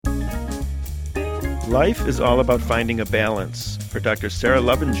Life is all about finding a balance. For Dr. Sarah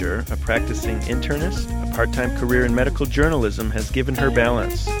Lovinger, a practicing internist, a part-time career in medical journalism has given her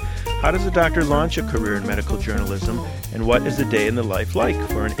balance. How does a doctor launch a career in medical journalism, and what is a day in the life like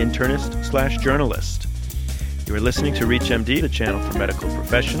for an internist/journalist? You are listening to ReachMD, the channel for medical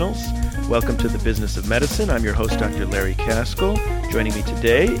professionals. Welcome to the Business of Medicine. I'm your host, Dr. Larry Caskell. Joining me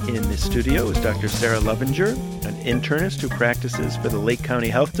today in the studio is Dr. Sarah Lovinger, an internist who practices for the Lake County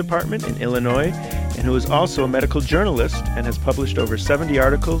Health Department in Illinois and who is also a medical journalist and has published over 70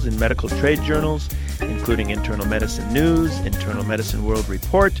 articles in medical trade journals, including Internal Medicine News, Internal Medicine World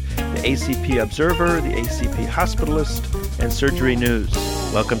Report, the ACP Observer, the ACP Hospitalist, and Surgery News.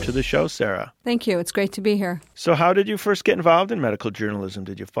 Welcome to the show, Sarah. Thank you. It's great to be here. So how did you first get involved in medical journalism?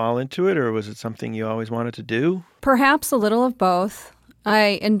 Did you fall into it, or was it something you always wanted to do? Perhaps a little of both.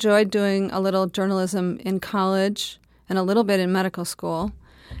 I enjoyed doing a little journalism in college and a little bit in medical school.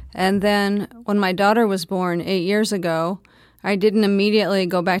 And then when my daughter was born 8 years ago, I didn't immediately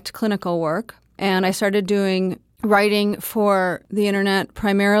go back to clinical work. And I started doing writing for the internet,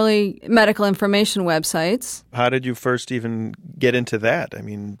 primarily medical information websites. How did you first even get into that?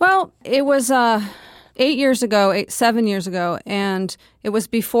 Well, it was 7 years ago, and it was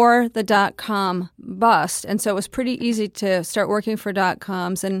before the .com bust. And so it was pretty easy to start working for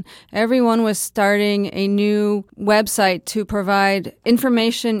 .coms, and everyone was starting a new website to provide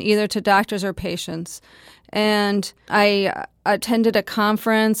information either to doctors or patients. And I attended a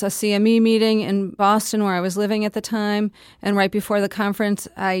conference, a CME meeting in Boston where I was living at the time. And right before the conference,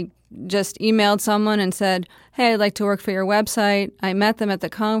 I just emailed someone and said, hey, I'd like to work for your website. I met them at the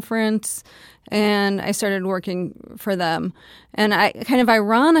conference, and I started working for them. And I kind of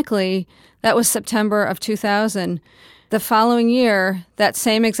ironically, that was September of 2000. The following year, that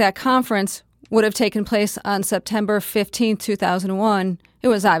same exact conference would have taken place on September 15, 2001. It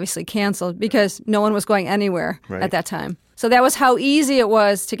was obviously canceled because no one was going anywhere at that time. So that was how easy it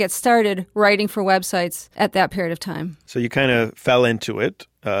was to get started writing for websites at that period of time. So you kind of fell into it.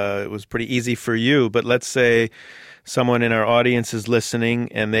 It was pretty easy for you. But let's say someone in our audience is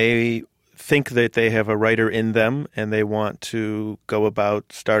listening and they think that they have a writer in them and they want to go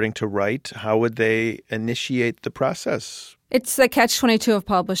about starting to write. How would they initiate the process? It's the catch-22 of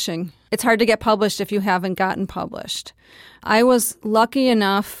publishing. It's hard to get published if you haven't gotten published. I was lucky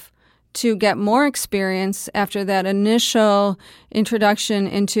enough to get more experience after that initial introduction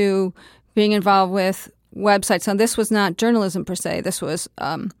into being involved with websites. Now, this was not journalism per se. This was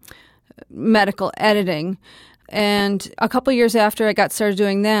medical editing. And a couple years after I got started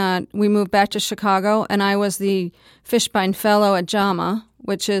doing that, we moved back to Chicago, and I was the Fishbein Fellow at JAMA,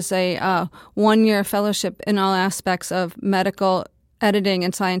 which is a one-year fellowship in all aspects of medical editing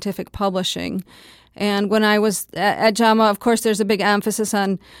and scientific publishing. And when I was at JAMA, of course, there's a big emphasis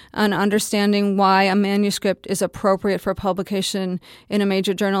on understanding why a manuscript is appropriate for publication in a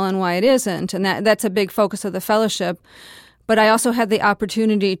major journal and why it isn't. And that's a big focus of the fellowship. But I also had the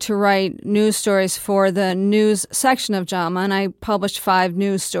opportunity to write news stories for the news section of JAMA, and I published 5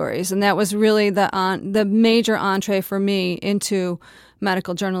 news stories. And that was really the major entree for me into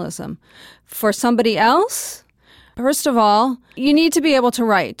medical journalism. For somebody else, first of all, you need to be able to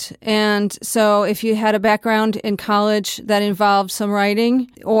write. And so if you had a background in college that involved some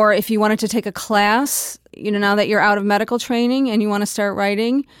writing, or if you wanted to take a class, now that you're out of medical training and you want to start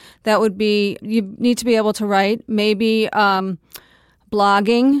writing, you need to be able to write. Maybe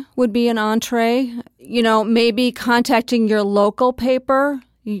blogging would be an entree. Maybe contacting your local paper.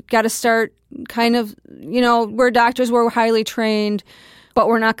 You got to start kind of, we're doctors, we're highly trained, but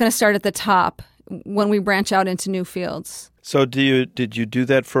we're not going to start at the top when we branch out into new fields. So did you do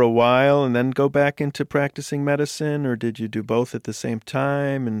that for a while and then go back into practicing medicine, or did you do both at the same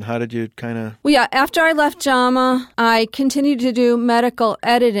time? And how did you kind of... Well, yeah, after I left JAMA, I continued to do medical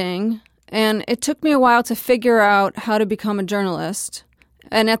editing, and it took me a while to figure out how to become a journalist.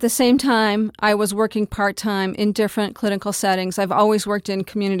 And at the same time, I was working part-time in different clinical settings. I've always worked in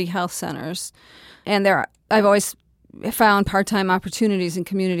community health centers, and I've always found part-time opportunities in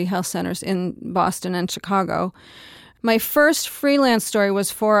community health centers in Boston and Chicago. My first freelance story was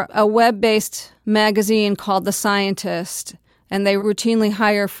for a web-based magazine called The Scientist, and they routinely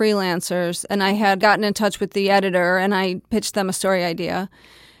hire freelancers. And I had gotten in touch with the editor, and I pitched them a story idea,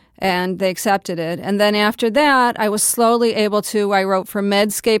 and they accepted it. And then after that, I was slowly able to, I wrote for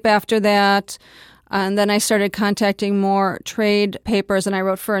Medscape after that, and then I started contacting more trade papers, and I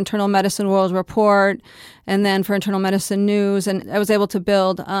wrote for Internal Medicine World Report, and then for Internal Medicine News, and I was able to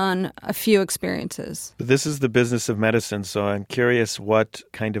build on a few experiences. This is the business of medicine, so I'm curious what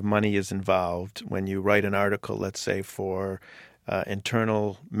kind of money is involved when you write an article, let's say, for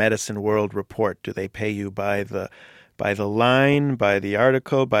Internal Medicine World Report? Do they pay you by the line, by the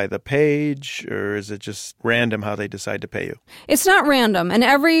article, by the page, or is it just random how they decide to pay you? It's not random, and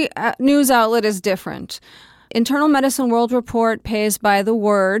every news outlet is different. Internal Medicine World Report pays by the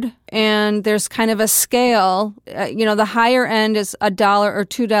word, and there's kind of a scale. The higher end is $1 or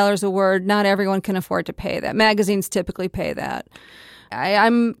 $2 a word. Not everyone can afford to pay that. Magazines typically pay that.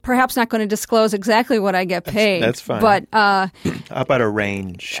 I'm perhaps not going to disclose exactly what I get paid. That's fine. But how about a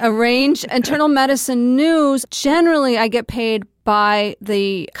range? A range. Internal Medicine News, generally I get paid by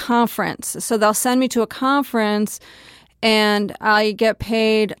the conference. So they'll send me to a conference, and I get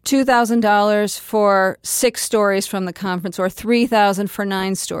paid $2,000 for 6 stories from the conference, or $3,000 for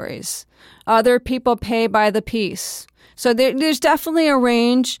 9 stories. Other people pay by the piece. So there's definitely a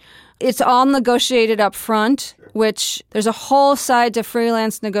range. It's all negotiated up front, which there's a whole side to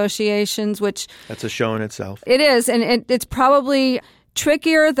freelance negotiations, which... That's a show in itself. It is, and it's probably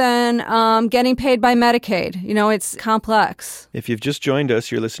trickier than getting paid by Medicaid. It's complex. If you've just joined us,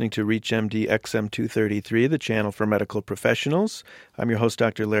 you're listening to ReachMD XM233, the channel for medical professionals. I'm your host,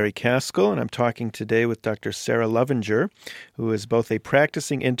 Dr. Larry Caskell, and I'm talking today with Dr. Sarah Lovinger, who is both a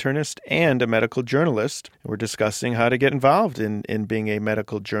practicing internist and a medical journalist. We're discussing how to get involved in being a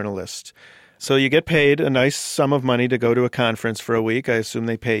medical journalist. So you get paid a nice sum of money to go to a conference for a week. I assume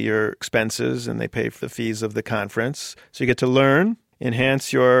they pay your expenses and they pay for the fees of the conference. So you get to learn,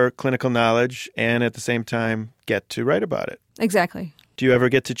 enhance your clinical knowledge, and at the same time get to write about it. Exactly. Do you ever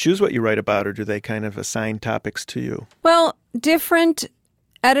get to choose what you write about, or do they kind of assign topics to you? Well, different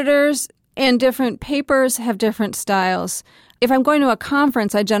editors and different papers have different styles. If I'm going to a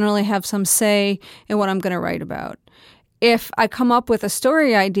conference, I generally have some say in what I'm going to write about. If I come up with a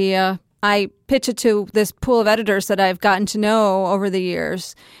story idea, I pitch it to this pool of editors that I've gotten to know over the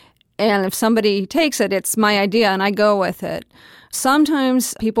years. And if somebody takes it, it's my idea and I go with it.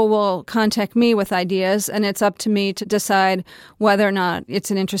 Sometimes people will contact me with ideas, and it's up to me to decide whether or not it's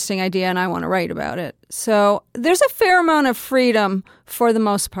an interesting idea and I want to write about it. So there's a fair amount of freedom for the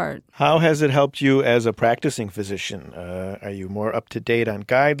most part. How has it helped you as a practicing physician? Are you more up to date on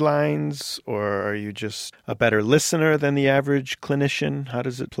guidelines, or are you just a better listener than the average clinician? How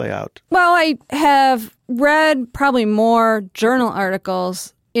does it play out? Well, I have read probably more journal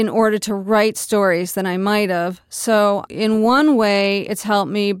articles in order to write stories than I might have. So in one way, it's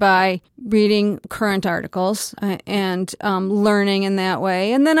helped me by reading current articles and learning in that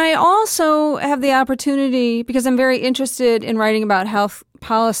way. And then I also have the opportunity, because I'm very interested in writing about health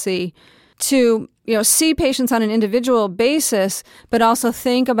policy, to see patients on an individual basis, but also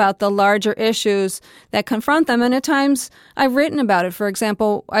think about the larger issues that confront them. And at times, I've written about it. For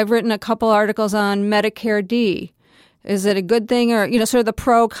example, I've written a couple articles on Medicare D. Is it a good thing, or, sort of the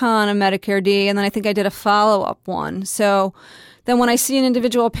pro-con of Medicare D? And then I think I did a follow-up one. So then when I see an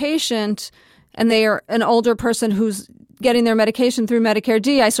individual patient and they are an older person who's getting their medication through Medicare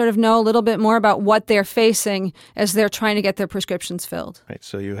D, I sort of know a little bit more about what they're facing as they're trying to get their prescriptions filled. Right.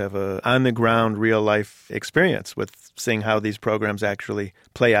 So you have a on-the-ground, real-life experience with seeing how these programs actually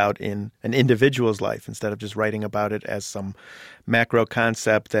play out in an individual's life, instead of just writing about it as some macro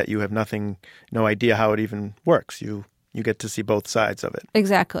concept that you have no idea how it even works. You get to see both sides of it.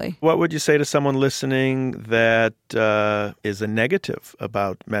 Exactly. What would you say to someone listening that is a negative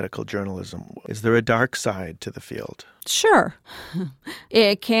about medical journalism? Is there a dark side to the field? Sure.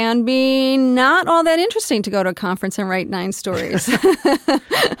 It can be not all that interesting to go to a conference and write 9 stories. You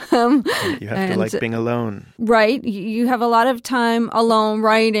have to like being alone. Right. You have a lot of time alone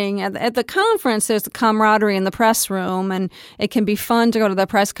writing. At the conference, there's the camaraderie in the press room, and it can be fun to go to the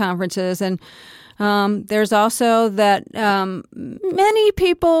press conferences. And there's also that many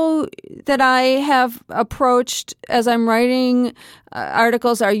people that I have approached as I'm writing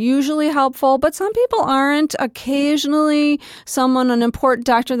articles are usually helpful, but some people aren't. Occasionally, an important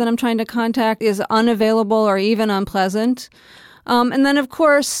doctor that I'm trying to contact is unavailable or even unpleasant. And then, of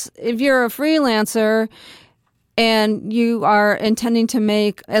course, if you're a freelancer and you are intending to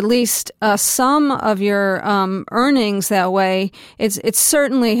make at least some of your earnings that way, it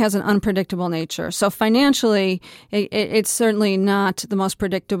certainly has an unpredictable nature. So financially, it's certainly not the most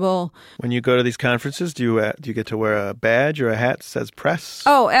predictable. When you go to these conferences, do you get to wear a badge or a hat that says press?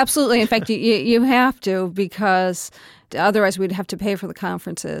 Oh, absolutely. In fact, you have to, because otherwise we'd have to pay for the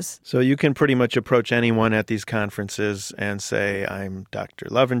conferences. So you can pretty much approach anyone at these conferences and say, I'm Dr.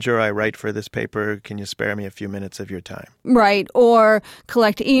 Lovinger, I write for this paper, can you spare me a few minutes of your time? Right, or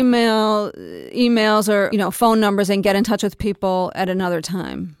collect emails or phone numbers and get in touch with people at another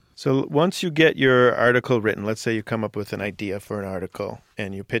time. So once you get your article written, let's say you come up with an idea for an article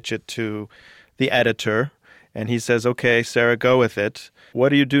and you pitch it to the editor, and he says, okay, Sarah, go with it. What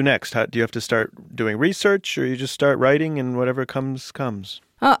do you do next? Do you have to start doing research, or you just start writing and whatever comes?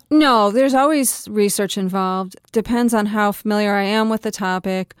 No, there's always research involved. Depends on how familiar I am with the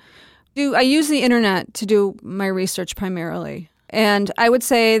topic. I use the internet to do my research primarily. And I would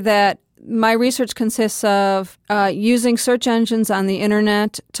say that my research consists of using search engines on the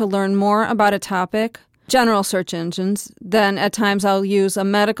internet to learn more about a topic, general search engines. Then at times I'll use a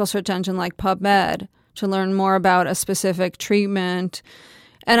medical search engine like PubMed to learn more about a specific treatment.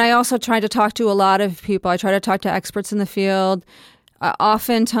 And I also try to talk to a lot of people. I try to talk to experts in the field.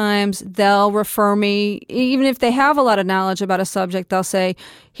 Oftentimes, they'll refer me, even if they have a lot of knowledge about a subject, they'll say,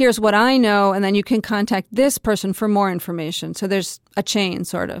 here's what I know, and then you can contact this person for more information. So there's a chain,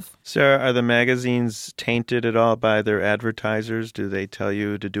 sort of. Sarah, are the magazines tainted at all by their advertisers? Do they tell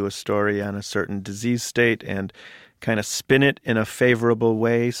you to do a story on a certain disease state and kind of spin it in a favorable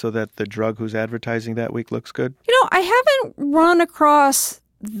way so that the drug who's advertising that week looks good? I haven't run across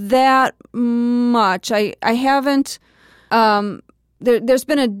that much. I haven't... There's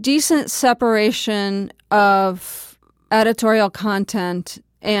been a decent separation of editorial content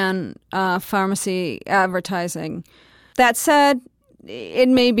and pharmacy advertising. That said, it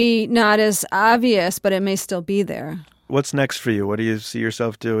may be not as obvious, but it may still be there. What's next for you? What do you see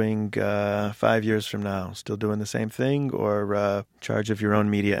yourself doing 5 years from now? Still doing the same thing, or charge of your own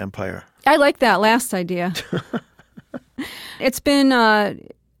media empire? I like that last idea. It's been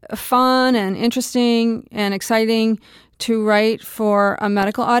fun and interesting and exciting to write for a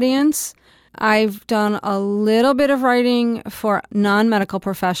medical audience. I've done a little bit of writing for non-medical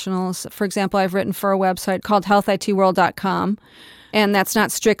professionals. For example, I've written for a website called healthitworld.com, and that's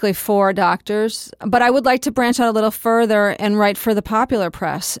not strictly for doctors. But I would like to branch out a little further and write for the popular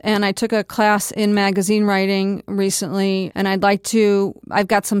press. And I took a class in magazine writing recently, and I've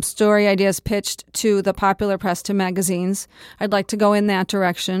got some story ideas pitched to the popular press, to magazines. I'd like to go in that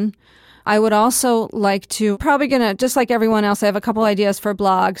direction. I would also like to, just like everyone else, I have a couple ideas for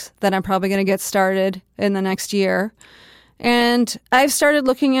blogs that I'm probably going to get started in the next year. And I've started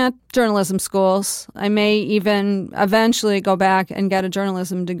looking at journalism schools. I may even eventually go back and get a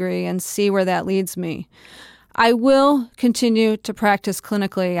journalism degree and see where that leads me. I will continue to practice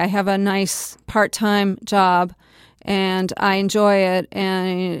clinically. I have a nice part-time job, and I enjoy it.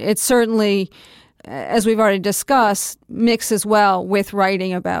 And it certainly, as we've already discussed, mixes well with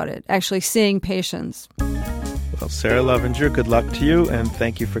writing about it, actually seeing patients. Well, Sarah Lovinger, good luck to you, and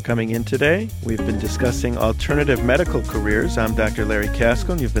thank you for coming in today. We've been discussing alternative medical careers. I'm Dr. Larry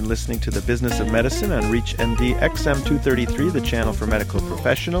Kaskel, and you've been listening to The Business of Medicine on ReachMD XM233, the channel for medical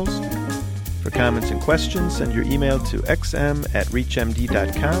professionals. For comments and questions, send your email to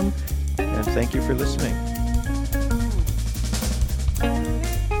xm@reachmd.com, and thank you for listening.